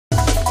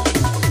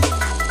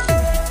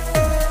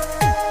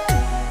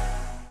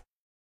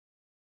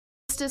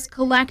Justice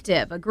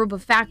Collective, a group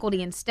of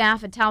faculty and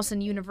staff at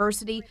Towson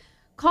University,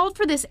 called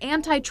for this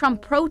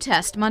anti-Trump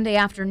protest Monday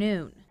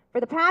afternoon. For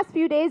the past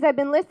few days, I've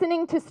been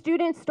listening to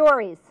student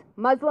stories,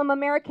 Muslim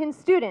American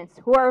students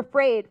who are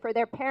afraid for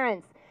their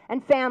parents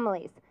and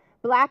families,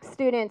 Black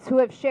students who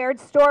have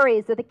shared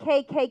stories of the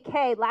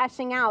KKK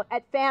lashing out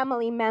at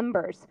family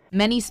members.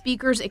 Many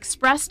speakers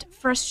expressed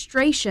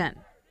frustration.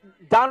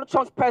 Donald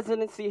Trump's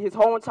presidency, his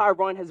whole entire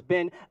run has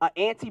been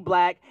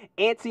anti-Black,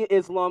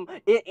 anti-Islam,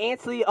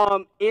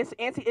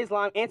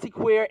 anti-Islam,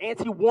 anti-queer,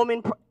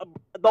 anti-woman,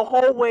 the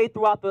whole way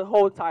throughout the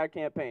whole entire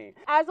campaign.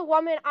 As a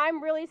woman,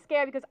 I'm really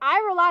scared because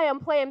I rely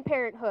on Planned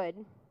Parenthood,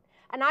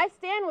 and I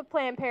stand with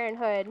Planned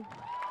Parenthood.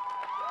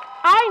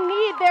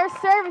 I need their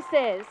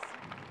services.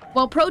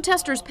 While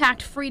protesters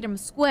packed Freedom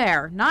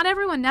Square, not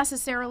everyone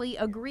necessarily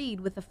agreed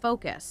with the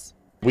focus.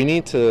 We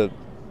need to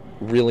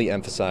really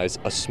emphasize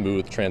a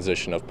smooth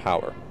transition of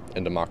power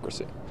in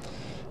democracy.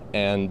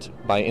 And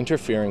by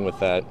interfering with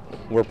that,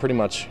 we're pretty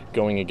much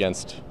going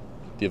against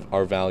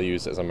our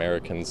values as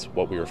Americans,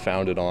 what we were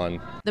founded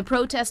on. The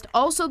protest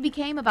also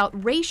became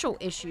about racial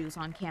issues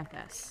on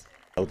campus.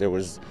 There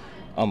was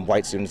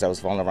white students that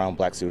was falling around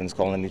Black students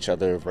calling each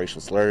other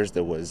racial slurs.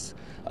 There was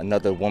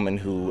another woman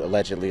who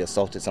allegedly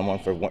assaulted someone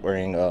for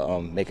wearing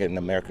a Making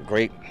America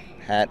Great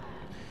hat.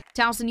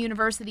 Towson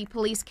University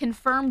police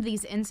confirmed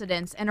these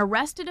incidents and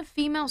arrested a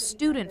female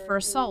student for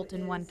assault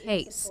in one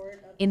case.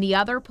 In the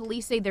other,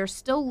 police say they're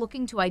still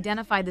looking to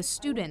identify the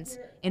students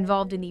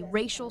involved in the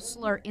racial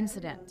slur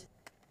incident.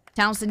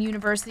 Towson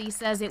University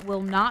says it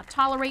will not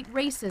tolerate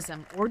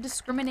racism or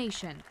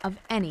discrimination of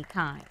any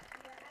kind.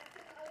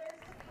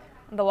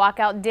 The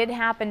walkout did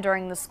happen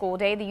during the school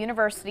day. The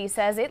university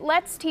says it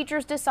lets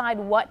teachers decide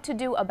what to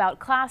do about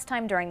class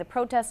time during the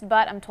protest,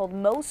 but I'm told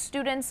most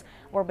students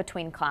were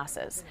between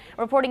classes.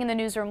 Reporting in the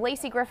newsroom,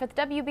 Lacey Griffith,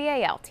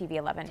 WBAL-TV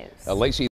 11 News. Lacey.